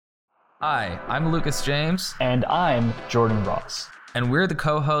Hi, I'm Lucas James. And I'm Jordan Ross. And we're the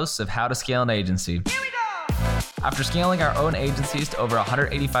co-hosts of How to Scale an Agency. Here we go! After scaling our own agencies to over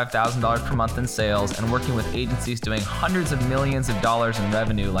 $185,000 per month in sales and working with agencies doing hundreds of millions of dollars in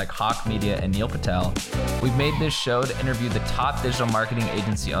revenue like Hawk Media and Neil Patel, we've made this show to interview the top digital marketing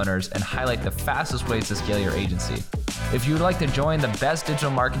agency owners and highlight the fastest ways to scale your agency. If you would like to join the best digital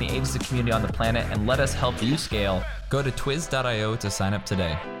marketing agency community on the planet and let us help you scale, go to twiz.io to sign up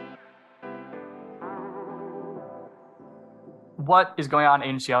today. What is going on,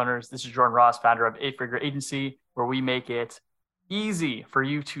 agency owners? This is Jordan Ross, founder of 8-Figure Agency, where we make it easy for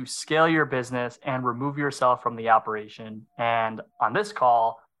you to scale your business and remove yourself from the operation. And on this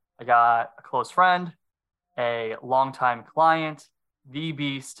call, I got a close friend, a longtime client, the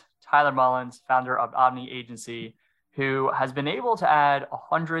beast, Tyler Mullins, founder of Omni Agency, who has been able to add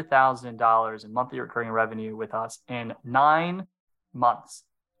 $100,000 in monthly recurring revenue with us in 9 months.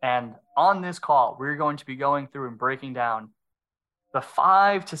 And on this call, we're going to be going through and breaking down the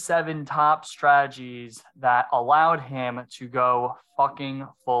 5 to 7 top strategies that allowed him to go fucking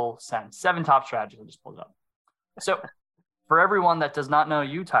full send. 7 top strategies. I'll just pull it up. So for everyone that does not know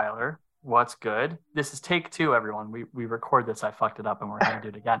you, Tyler, what's good? This is take 2, everyone. We record this. I fucked it up and we're going to do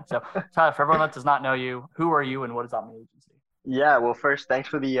it again. So Tyler, for everyone that does not know you, who are you and what is Omni Agency? Yeah, well, first, thanks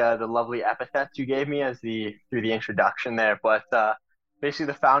for the lovely epithets you gave me through the introduction there. But basically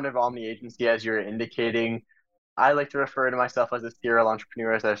the founder of Omni Agency, as you're indicating, I like to refer to myself as a serial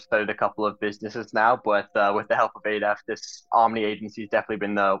entrepreneur, as I've started a couple of businesses now, but with the help of ADEF, this Omni Agency has definitely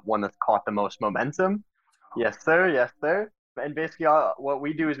been the one that's caught the most momentum. Yes, sir. Yes, sir. And basically what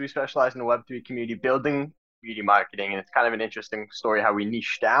we do is we specialize in the Web3 community building, community marketing, and it's kind of an interesting story how we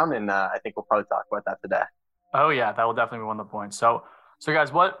niche down, and I think we'll probably talk about that today. Oh, yeah, that will definitely be one of the points. So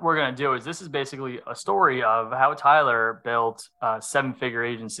guys, what we're going to do is this is basically a story of how Tyler built a 7-figure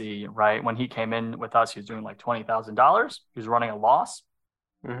agency, right? When he came in with us, he was doing like $20,000. He was running a loss.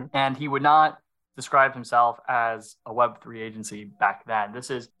 Mm-hmm. And he would not describe himself as a Web3 agency back then. This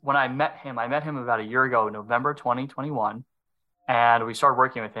is when I met him about a year ago, November 2021. And we started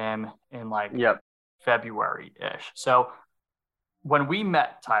working with him in February-ish. So when we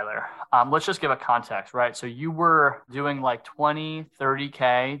met, Tyler, let's just give a context, right? So you were doing like 20,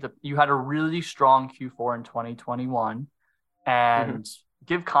 30K. You had a really strong Q4 in 2021. And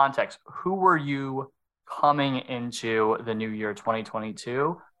give context, who were you coming into the new year,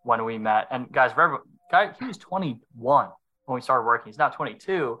 2022, when we met? And guys, he was 21 when we started working. He's now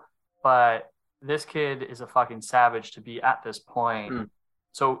 22, but this kid is a fucking savage to be at this point.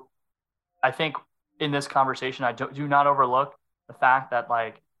 So I think in this conversation, I do not overlook the fact that,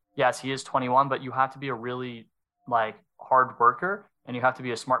 like, yes, he is 21, but you have to be a really hard worker and you have to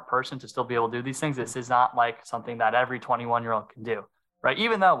be a smart person to still be able to do these things. This is not like something that every 21-year-old can do, right?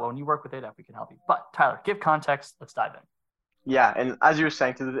 Even though when you work with ADEF, we can help you. But Tyler, give context. Let's dive in. Yeah, and as you were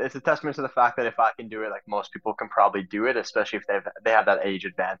saying, it's a testament to the fact that if I can do it, like most people can probably do it, especially if they have that age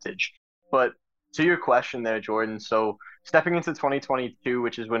advantage. But to your question there, Jordan, so stepping into 2022,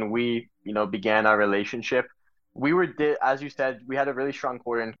 which is when we, began our relationship, as you said, we had a really strong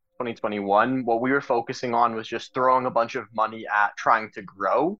quarter in 2021. What we were focusing on was just throwing a bunch of money at trying to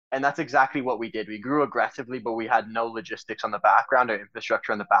grow. And that's exactly what we did. We grew aggressively, but we had no logistics on the background or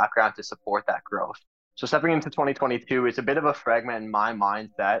infrastructure on the background to support that growth. So stepping into 2022, it's a bit of a fragment in my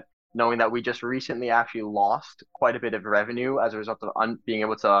mindset, knowing that we just recently actually lost quite a bit of revenue as a result of being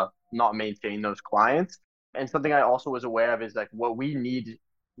able to not maintain those clients. And something I also was aware of is like what we need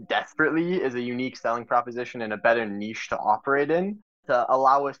desperately is a unique selling proposition and a better niche to operate in to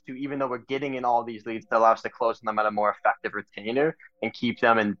allow us to, even though we're getting in all these leads, to allow us to close them at a more effective retainer and keep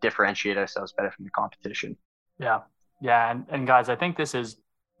them and differentiate ourselves better from the competition. Yeah. And guys, I think this is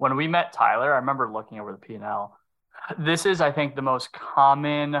when we met Tyler, I remember looking over the P&L. This is, I think, the most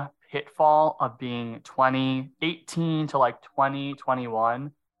common pitfall of being 18 to like 20,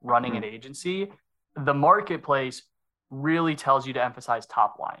 21 running an agency. The marketplace really tells you to emphasize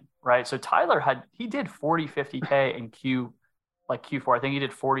top line, right? So Tyler he did 40, 50K in Q4. I think he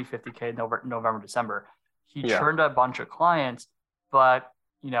did 40, 50K in November, December. He churned a bunch of clients, but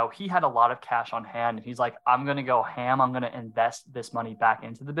he had a lot of cash on hand and he's like, I'm going to go ham. I'm going to invest this money back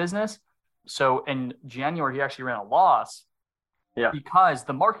into the business. So in January, he actually ran a loss because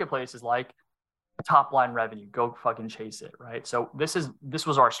the marketplace is like top line revenue, go fucking chase it. Right. So this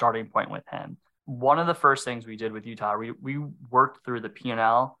was our starting point with him. One of the first things we did with Utah, we worked through the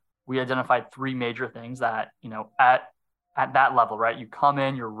P&L. We identified 3 major things that, at that level, right? You come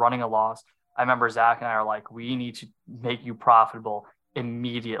in, you're running a loss. I remember Zach and I are like, we need to make you profitable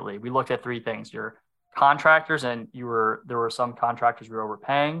immediately. We looked at 3 things: your contractors, and there were some contractors we were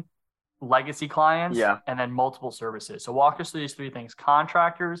overpaying. legacy clients, Yeah. and then multiple services. So walk us through these three things: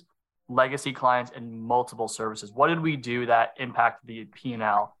 contractors, legacy clients, and multiple services. What did we do that impacted the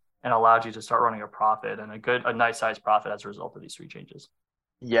P&L and allowed you to start running a profit and a nice sized profit as a result of these three changes?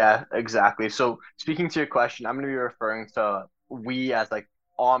 Yeah, exactly. So speaking to your question, I'm going to be referring to we as like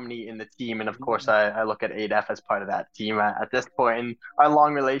Omni in the team. And of course, I look at 8F as part of that team at this point in our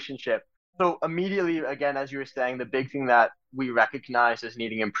long relationship. So immediately, again, as you were saying, the big thing that we recognized as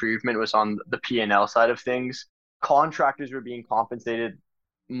needing improvement was on the P&L side of things. Contractors were being compensated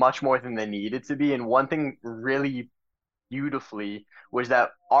much more than they needed to be. And one thing really beautifully was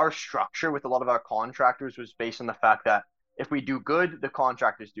that our structure with a lot of our contractors was based on the fact that if we do good, the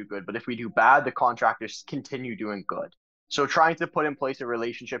contractors do good. But if we do bad, the contractors continue doing good. So trying to put in place a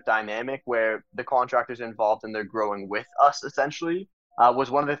relationship dynamic where the contractors are involved and they're growing with us essentially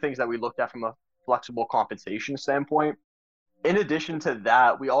was one of the things that we looked at from a flexible compensation standpoint. In addition to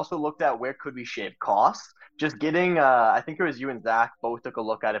that, we also looked at where could we shave costs. Just getting, I think it was you and Zach both took a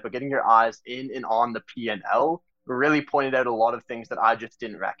look at it, but getting your eyes in and on the P&L really pointed out a lot of things that I just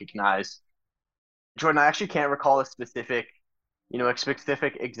didn't recognize. Jordan, I actually can't recall a specific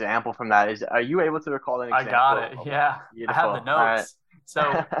example from that. Are you able to recall an I example? got it. Yeah. Beautiful. I have the All right. notes.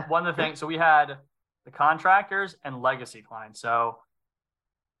 So one of the things, so we had the contractors and legacy clients. So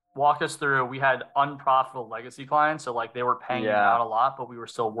walk us through, we had unprofitable legacy clients. So like they were paying out a lot, but we were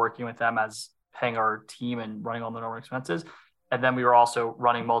still working with them as paying our team and running all the normal expenses. And then we were also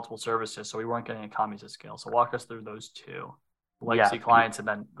running multiple services. So we weren't getting economies of scale. So walk us through those two legacy clients and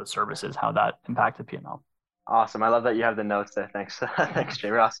then the services, how that impacted P&L. Awesome. I love that you have the notes there. Thanks. Thanks, J.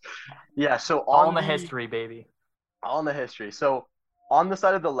 Ross. Yeah. So all in the history, baby. All in the history. So on the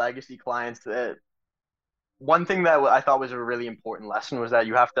side of the legacy clients, one thing that I thought was a really important lesson was that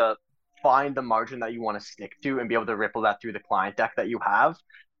you have to find the margin that you want to stick to and be able to ripple that through the client deck that you have.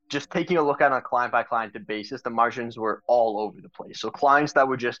 Just taking a look at on a client by client basis, the margins were all over the place. So clients that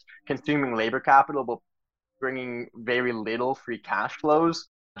were just consuming labor capital but bringing very little free cash flows,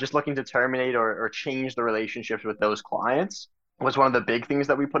 just looking to terminate or change the relationships with those clients was one of the big things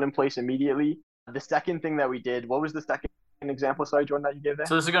that we put in place immediately. The second thing that we did, what was the second example, sorry, Jordan, that you gave there?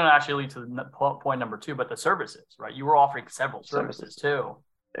 So this is going to actually lead to the point number two, but the services, right? You were offering several services too.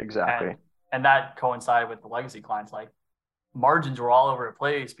 Exactly. And that coincided with the legacy clients. Like margins were all over the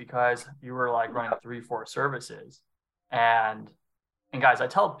place because you were like running 3-4 services. And guys, I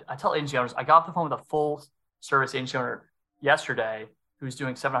tell agency owners, I got off the phone with a full service agency owner yesterday who's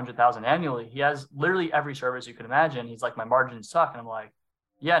doing 700,000 annually. He has literally every service you can imagine. He's like, my margins suck. And I'm like,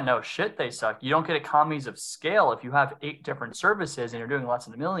 yeah, no shit, they suck. You don't get economies of scale. If you have 8 different services and you're doing less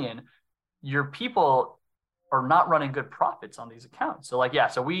than $1 million, your people are not running good profits on these accounts. So like, yeah,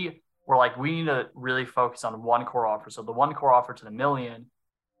 so we were like, we need to really focus on one core offer. So the one core offer to the $1 million.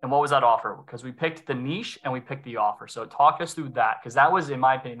 And what was that offer? Because we picked the niche and we picked the offer. So talk us through that, because that was, in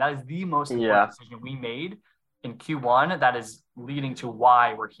my opinion, that is the most important decision we made in Q1 that is leading to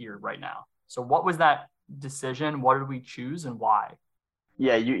why we're here right now. So what was that decision? What did we choose and why?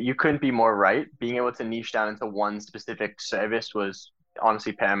 Yeah, you couldn't be more right. Being able to niche down into one specific service was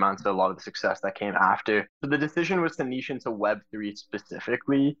honestly paramount to a lot of the success that came after. So the decision was to niche into Web3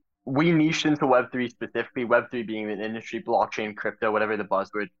 specifically. We niched into Web3 specifically, Web3 being an industry, blockchain, crypto, whatever the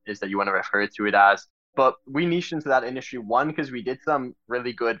buzzword is that you want to refer to it as. But we niched into that industry, one, because we did some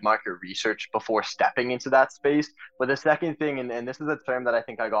really good market research before stepping into that space. But the second thing, and this is a term that I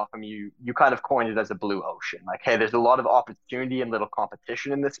think I got from you, you kind of coined it as a blue ocean. Like, hey, there's a lot of opportunity and little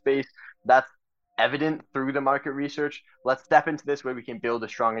competition in this space. That's evident through the market research. Let's step into this where we can build a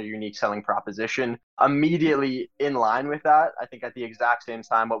stronger, unique selling proposition. Immediately in line with that, I think at the exact same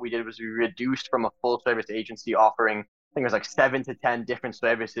time, what we did was we reduced from a full service agency offering, I think it was like 7 to 10 different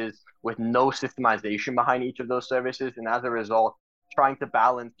services with no systemization behind each of those services. And as a result, trying to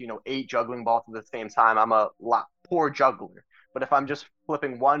balance, 8 juggling balls at the same time, I'm a poor juggler. But if I'm just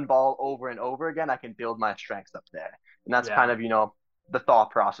flipping one ball over and over again, I can build my strengths up there. And that's kind of, the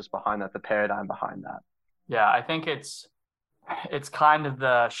thought process behind that, the paradigm behind that. Yeah, I think it's kind of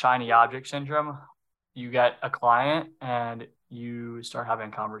the shiny object syndrome. You get a client and you start having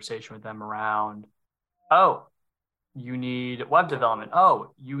a conversation with them around, oh, you need web development.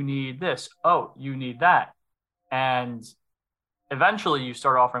 Oh, you need this. Oh, you need that. And eventually you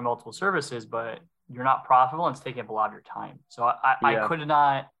start offering multiple services, but you're not profitable and it's taking up a lot of your time. So I could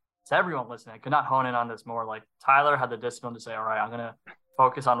not, to everyone listening, I could not hone in on this more. Like Tyler had the discipline to say, all right, I'm going to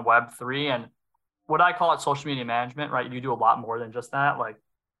focus on Web3 and what I call it social media management, right? You do a lot more than just that,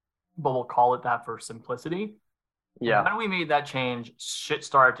 but we'll call it that for simplicity. Yeah. When we made that change, shit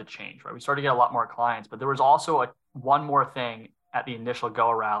started to change, right? We started to get a lot more clients, but there was also one more thing at the initial go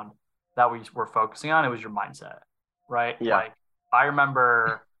around. that we were focusing on, it was your mindset, right? Yeah. Like I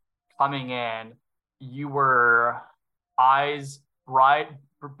remember coming in, you were eyes bright,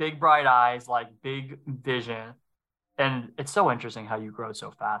 big bright eyes, like big vision. And it's so interesting how you grow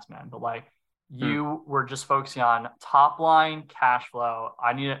so fast, man. But like you were just focusing on top line cash flow.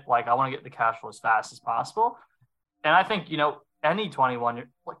 I need it, like I want to get the cash flow as fast as possible. And I think, any 21,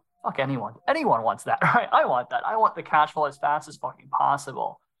 like fuck anyone. Anyone wants that, right? I want that. I want the cash flow as fast as fucking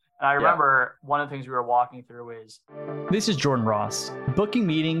possible. And I remember one of the things we were walking through is... This is Jordan Ross. Booking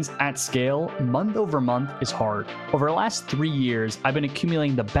meetings at scale month over month is hard. Over the last 3 years, I've been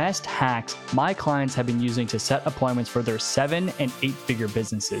accumulating the best hacks my clients have been using to set appointments for their 7- and 8-figure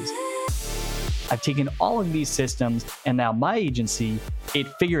businesses. I've taken all of these systems, and now my agency,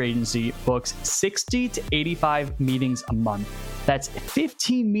 8-figure agency, books 60 to 85 meetings a month. That's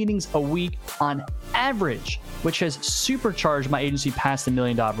 15 meetings a week on average, which has supercharged my agency past the $1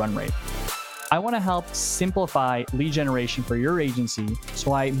 million run rate. I want to help simplify lead generation for your agency,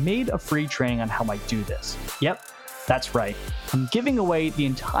 so I made a free training on how I do this. Yep, that's right. I'm giving away the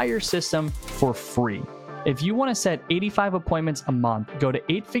entire system for free. If you want to set 85 appointments a month, go to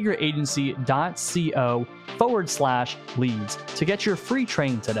 8figureagency.co/leads to get your free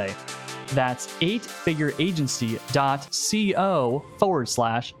training today. That's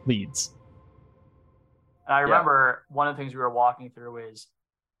 8figureagency.co/leads. And I remember one of the things we were walking through is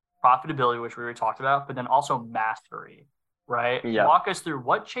profitability, which we already talked about, but then also mastery, right? Yeah. Walk us through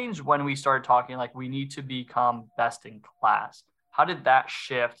what changed when we started talking like we need to become best in class. How did that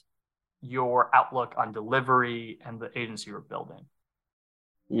shift your outlook on delivery and the agency you're building?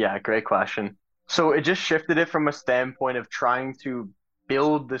 Yeah, great question. So it just shifted it from a standpoint of trying to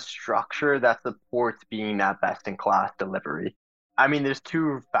build the structure that supports being that best in class delivery. I mean, there's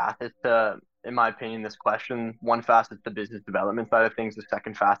two facets to, in my opinion, this question. One facet's the business development side of things. The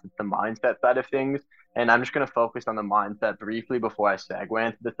second facet's the mindset side of things. And I'm just going to focus on the mindset briefly before I segue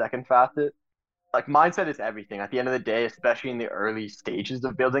into the second facet. Like mindset is everything at the end of the day, especially in the early stages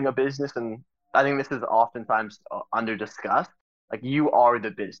of building a business. And I think this is oftentimes under discussed. Like you are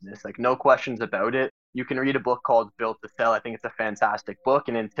the business, like no questions about it. You can read a book called Built to Sell. I think it's a fantastic book.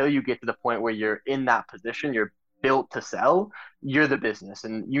 And until you get to the point where you're in that position, you're built to sell, you're the business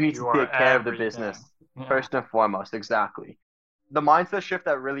and you need to take care of the business first and foremost. Exactly. The mindset shift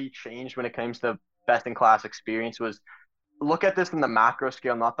that really changed when it comes to best in class experience was look at this in the macro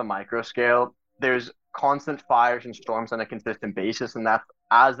scale, not the micro scale. There's constant fires and storms on a consistent basis, and that's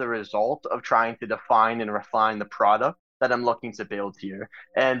as a result of trying to define and refine the product that I'm looking to build here.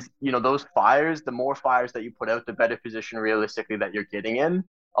 And, those fires, the more fires that you put out, the better position realistically that you're getting in.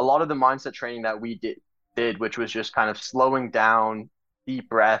 A lot of the mindset training that we did, which was just kind of slowing down, deep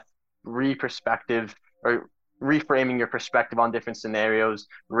breath, re-perspective, or reframing your perspective on different scenarios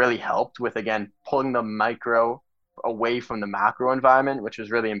really helped with, again, pulling the micro away from the macro environment, which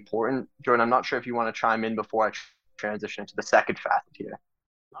was really important. Jordan, I'm not sure if you want to chime in before I transition into the second facet here.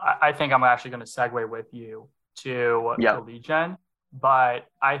 I think I'm actually going to segue with you to the lead gen. But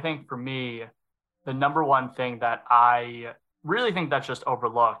I think for me, the number one thing that I really think that's just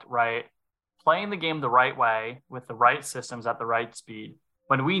overlooked, right? Playing the game the right way with the right systems at the right speed.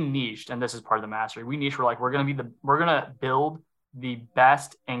 When we niched, and this is part of the mastery, we're like, we're going to build the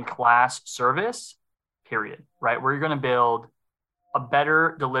best in class service, period, right? We're going to build a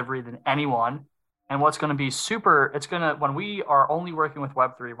better delivery than anyone. And what's going to be when we are only working with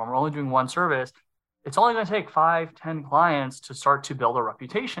Web3, when we're only doing one service, it's only going to take 5-10 clients to start to build a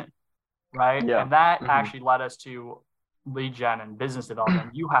reputation, right? Yeah. And that actually led us to lead gen and business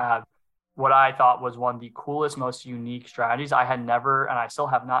development. You have what I thought was one of the coolest, most unique strategies. I had never, and I still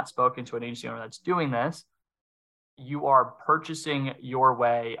have not spoken to an agency owner that's doing this. You are purchasing your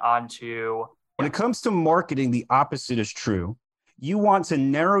way onto... When it comes to marketing, the opposite is true. You want to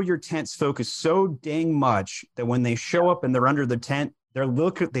narrow your tent's focus so dang much that when they show up and they're under the tent,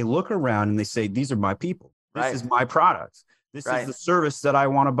 they look around and they say, these are my people. This is my product. This is the service that I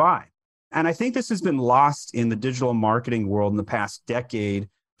want to buy. And I think this has been lost in the digital marketing world in the past decade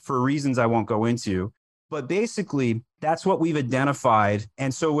for reasons I won't go into. But basically, that's what we've identified.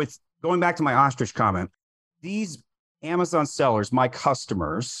 And so with going back to my ostrich comment, these Amazon sellers, my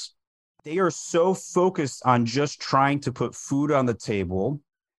customers, they are so focused on just trying to put food on the table,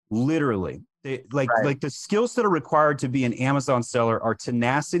 literally. Like the skills that are required to be an Amazon seller are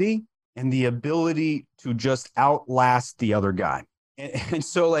tenacity and the ability to just outlast the other guy. And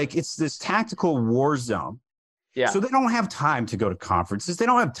so like it's this tactical war zone. Yeah. So they don't have time to go to conferences. They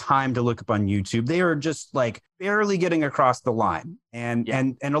don't have time to look up on YouTube. They are just like barely getting across the line. And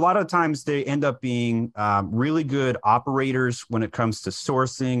a lot of times they end up being really good operators when it comes to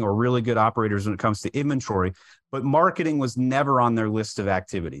sourcing, or really good operators when it comes to inventory. But marketing was never on their list of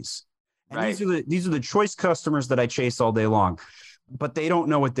activities. And these are the choice customers that I chase all day long. But they don't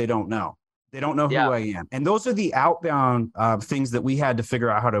know what they don't know. They don't know who I am. And those are the outbound things that we had to figure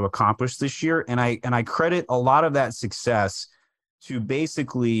out how to accomplish this year. And I credit a lot of that success to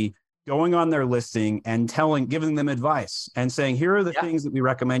basically going on their listing and giving them advice and saying, here are the things that we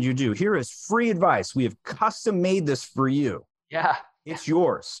recommend you do. Here is free advice. We have custom made this for you. Yeah. It's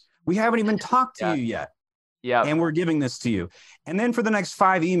yours. We haven't even talked to you yet. Yeah. And we're giving this to you. And then for the next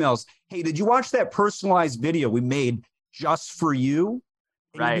 5 emails, hey, did you watch that personalized video we made just for you?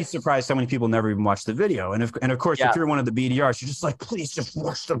 And you'd be surprised how many people never even watch the video. And of course, if you're one of the BDRs, you're just like, please just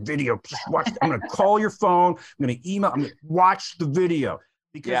watch the video. Just watch. I'm going to call your phone. I'm going to email. I'm going to watch the video.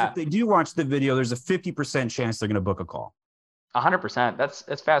 Because if they do watch the video, there's a 50% chance they're going to book a call. 100%.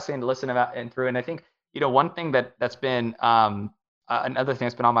 That's fascinating to listen about and through. And I think, one thing that's been another thing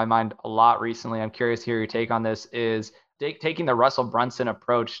that's been on my mind a lot recently, I'm curious to hear your take on this, is taking the Russell Brunson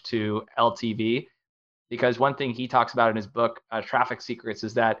approach to LTV. Because one thing he talks about in his book, Traffic Secrets,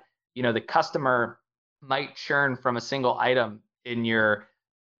 is that, the customer might churn from a single item in your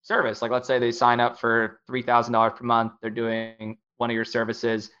service. Like, let's say they sign up for $3,000 per month. They're doing one of your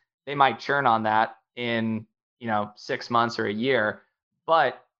services. They might churn on that in, 6 months or a year.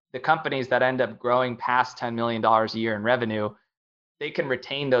 But the companies that end up growing past $10 million a year in revenue, they can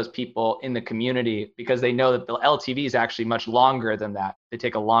retain those people in the community because they know that the LTV is actually much longer than that. They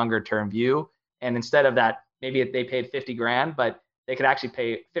take a longer term view. And instead of that, maybe they paid 50 grand, but they could actually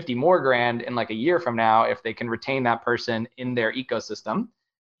pay 50 more grand in like a year from now if they can retain that person in their ecosystem.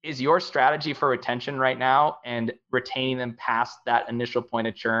 Is your strategy for retention right now and retaining them past that initial point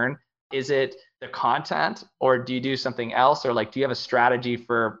of churn? Is it the content, or do you do something else? Or do you have a strategy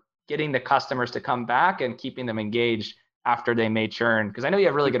for getting the customers to come back and keeping them engaged after they may churn? Because I know you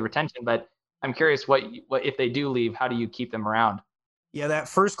have really good retention, but I'm curious what if they do leave, how do you keep them around? Yeah, that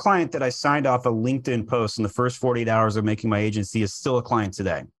first client that I signed off a LinkedIn post in the first 48 hours of making my agency is still a client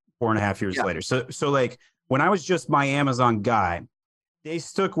today, 4.5 years later. So when I was just my Amazon guy, they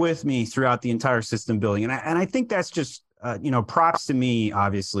stuck with me throughout the entire system building. And I think that's just, props to me,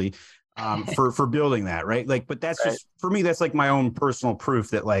 obviously, for building that, right? But that's just, for me, that's like my own personal proof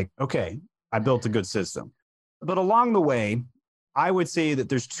that okay, I built a good system. But along the way, I would say that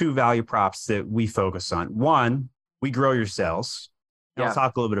there's 2 value props that we focus on. One, we grow your sales. And I'll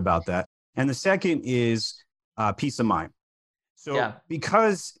talk a little bit about that. And the second is peace of mind. So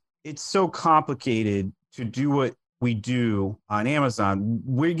because it's so complicated to do what we do on Amazon,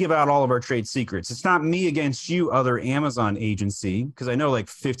 we give out all of our trade secrets. It's not me against you, other Amazon agency, because I know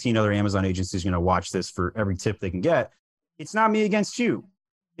 15 other Amazon agencies are going to watch this for every tip they can get. It's not me against you.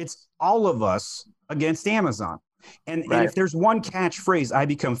 It's all of us against Amazon. And if there's one catchphrase I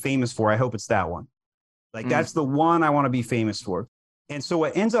become famous for, I hope it's that one. That's the one I want to be famous for. And so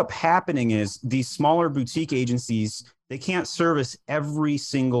what ends up happening is these smaller boutique agencies, they can't service every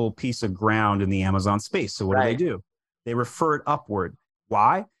single piece of ground in the Amazon space. So what do? They refer it upward.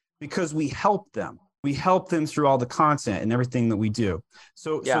 Why? Because we help them. We help them through all the content and everything that we do.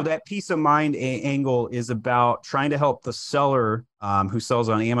 So that peace of mind angle is about trying to help the seller who sells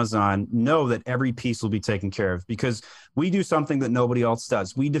on Amazon know that every piece will be taken care of, because we do something that nobody else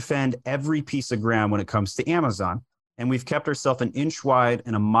does. We defend every piece of ground when it comes to Amazon. And we've kept ourselves an inch wide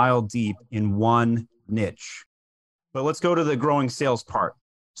and a mile deep in one niche. But let's go to the growing sales part.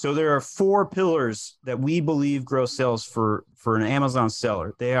 So there are 4 pillars that we believe grow sales for an Amazon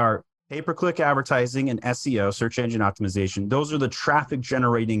seller. They are pay-per-click advertising and SEO, search engine optimization. Those are the traffic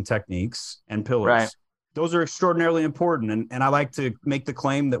generating techniques and pillars. Those are extraordinarily important. And I like to make the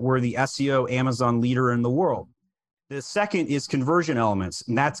claim that we're the SEO Amazon leader in the world. The second is conversion elements,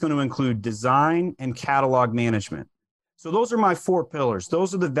 and that's going to include design and catalog management. So those are my 4 pillars.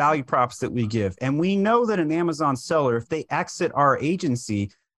 Those are the value props that we give. And we know that an Amazon seller, if they exit our agency,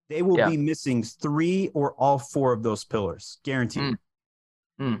 they will be missing 3 or all 4 of those pillars, guaranteed.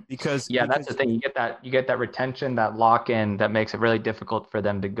 Because that's the thing. You get that retention, that lock-in that makes it really difficult for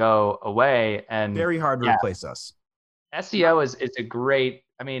them to go away. And very hard to replace us. SEO is a great,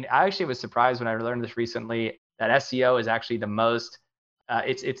 I actually was surprised when I learned this recently that SEO is actually the most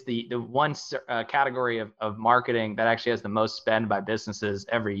it's the one category of marketing that actually has the most spend by businesses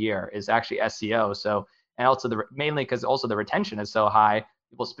every year is actually SEO. So, and also mainly because also the retention is so high,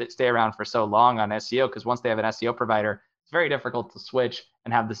 people stay around for so long on SEO, because once they have an SEO provider, very difficult to switch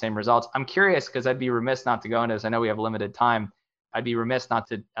and have the same results. I'm curious because I'd be remiss not to go into this. I know we have limited time. I'd be remiss not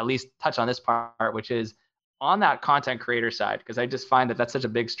to at least touch on this part, which is on that content creator side, because I just find that that's such a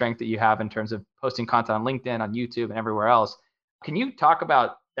big strength that you have in terms of posting content on LinkedIn, on YouTube, and everywhere else. Can you talk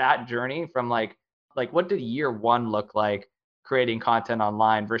about that journey from like what did year one look like creating content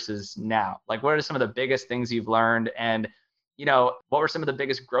online versus now? Like, what are some of the biggest things you've learned? And, what were some of the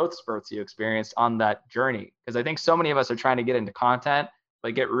biggest growth spurts you experienced on that journey? Because I think so many of us are trying to get into content,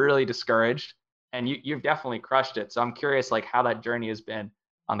 but get really discouraged. And you've definitely crushed it. So I'm curious, like, how that journey has been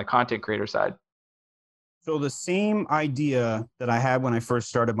on the content creator side. So the same idea that I had when I first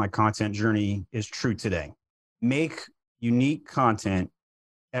started my content journey is true today. Make unique content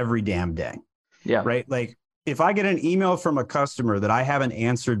every damn day. Yeah. Right. Like if I get an email from a customer that I haven't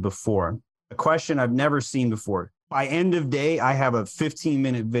answered before, a question I've never seen before, by end of day, I have a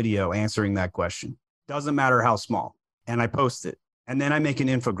 15-minute video answering that question. Doesn't matter how small. And I post it. And then I make an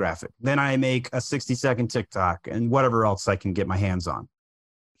infographic. Then I make a 60-second TikTok and whatever else I can get my hands on.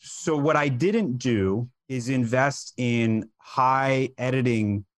 So what I didn't do is invest in high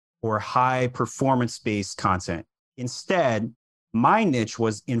editing or high performance-based content. Instead, my niche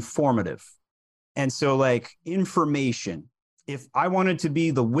was informative. And so like information, if I wanted to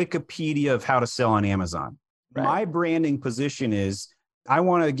be the Wikipedia of how to sell on Amazon, my branding position is I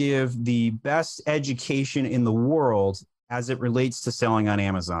want to give the best education in the world as it relates to selling on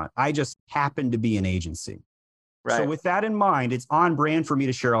Amazon. I just happen to be an agency. Right. So with that in mind, it's on brand for me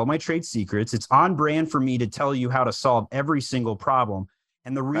to share all my trade secrets. It's on brand for me to tell you how to solve every single problem.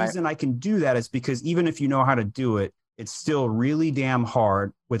 And the reason I can do that is because even if you know how to do it, it's still really damn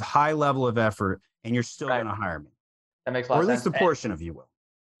hard with high level of effort, and you're still going to hire me. That makes a lot of sense. Or at least a portion of you will.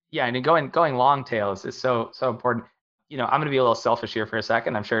 Yeah, and going long tails is so important. I'm going to be a little selfish here for a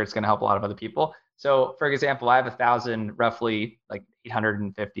second. I'm sure it's going to help a lot of other people. So, for example, I have 1,000, roughly like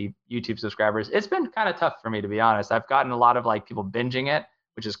 850 YouTube subscribers. It's been kind of tough for me, to be honest. I've gotten a lot of like people binging it,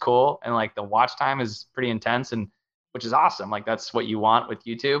 which is cool, and like the watch time is pretty intense, and which is awesome. Like that's what you want with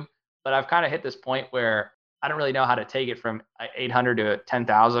YouTube. But I've kind of hit this point where I don't really know how to take it from 800 to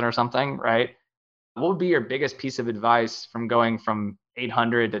 10,000 or something, right? What would be your biggest piece of advice from going from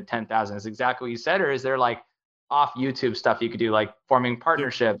 800 to 10,000? Is exactly what you said, or is there like off YouTube stuff you could do, like forming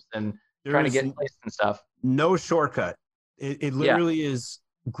partnerships and trying to get placed and stuff? No shortcut. It literally is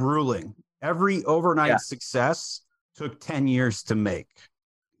grueling. Every overnight success took 10 years to make.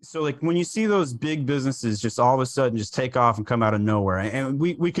 So like when you see those big businesses just all of a sudden just take off and come out of nowhere, and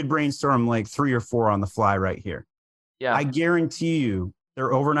we could brainstorm like 3 or 4 on the fly right here. Yeah. I guarantee you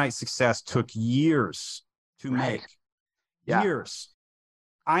their overnight success took years to make. Years.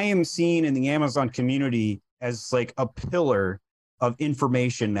 I am seen in the Amazon community as like a pillar of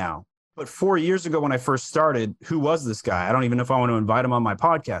information now. But 4 years ago when I first started, who was this guy? I don't even know if I want to invite him on my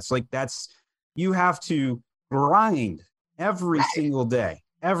podcast. Like you have to grind every single day.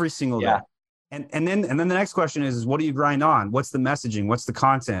 Every single day. And then the next question is what do you grind on? What's the messaging? What's the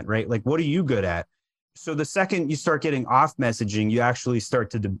content, right? Like, what are you good at? So the second you start getting off messaging, you actually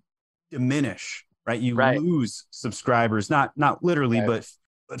start to diminish, right? You lose subscribers, not literally, but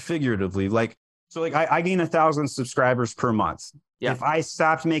figuratively. Like, so like I gain 1,000 subscribers per month. Yeah. If I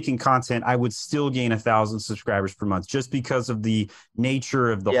stopped making content, I would still gain 1,000 subscribers per month just because of the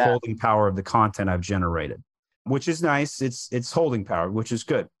nature of the holding power of the content I've generated. Which is nice. It's holding power, which is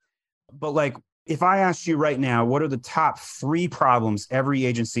good. But like, if I asked you right now, what are the top 3 problems every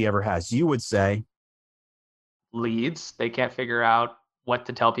agency ever has? You would say leads. They can't figure out what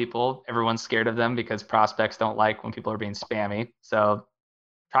to tell people. Everyone's scared of them because prospects don't like when people are being spammy. So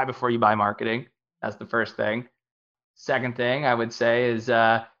try before you buy marketing. That's the first thing. Second thing I would say is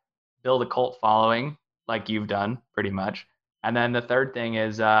build a cult following like you've done pretty much. And then the third thing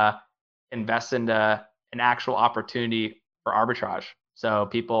is invest into an actual opportunity for arbitrage. So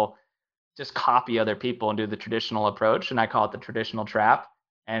people just copy other people and do the traditional approach. And I call it the traditional trap.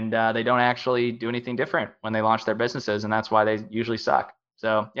 And they don't actually do anything different when they launch their businesses. And that's why they usually suck.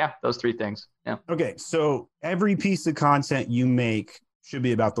 So yeah, those 3 things. Yeah. Okay. So every piece of content you make should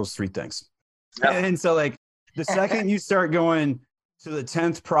be about those 3 things. Yep. And so like the second you start going to the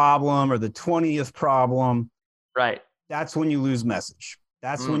 10th problem or the 20th problem, that's when you lose message.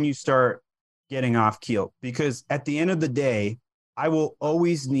 That's when you start getting off keel, because at the end of the day, I will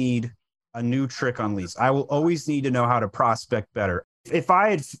always need a new trick on leads. I will always need to know how to prospect better. If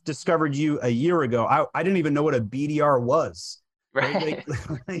I had discovered you a year ago, I didn't even know what a BDR was. Right.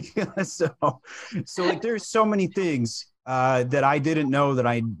 So like there's so many things that I didn't know that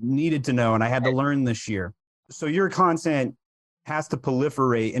I needed to know, and I had to learn this year. So your content has to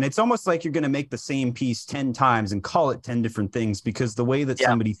proliferate. And it's almost like you're going to make the same piece 10 times and call it 10 different things, because the way that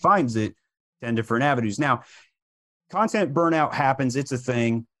somebody finds it, 10 different avenues. Now, content burnout happens. It's a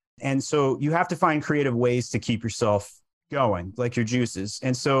thing. And so you have to find creative ways to keep yourself going, like your juices.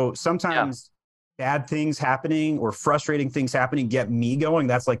 And so sometimes bad things happening or frustrating things happening get me going.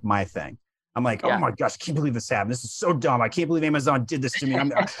 That's like my thing. I'm like, oh my gosh, I can't believe this happened. This is so dumb. I can't believe Amazon did this to me.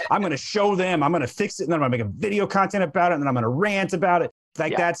 I'm going to show them. I'm going to fix it. And then I'm going to make a video content about it. And then I'm going to rant about it.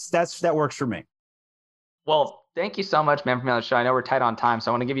 Like that works for me. Well, thank you so much, man, for being on the show. I know we're tight on time, so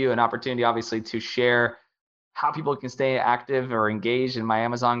I want to give you an opportunity, obviously, to share how people can stay active or engaged in My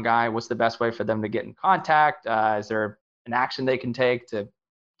Amazon Guy. What's the best way for them to get in contact? Is there an action they can take to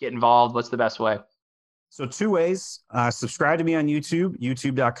get involved? What's the best way? So 2 ways. Subscribe to me on YouTube,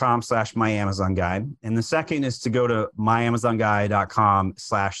 youtube.com/myamazonguide. And the second is to go to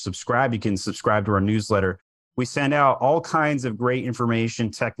myamazonguide.com/subscribe. You can subscribe to our newsletter. We send out all kinds of great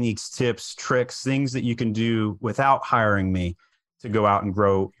information, techniques, tips, tricks, things that you can do without hiring me to go out and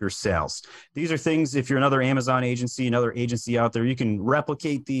grow your sales. These are things, if you're another Amazon agency, another agency out there, you can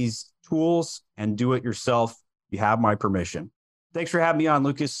replicate these tools and do it yourself. You have my permission. Thanks for having me on,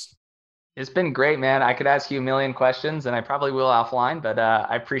 Lucas. It's been great, man. I could ask you a million questions, and I probably will offline, but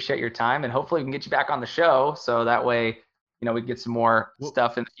I appreciate your time, and hopefully we can get you back on the show, so that way, we get some more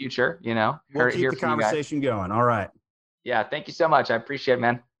stuff in the future, We'll keep the conversation going. All right. Yeah, thank you so much. I appreciate it,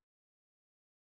 man.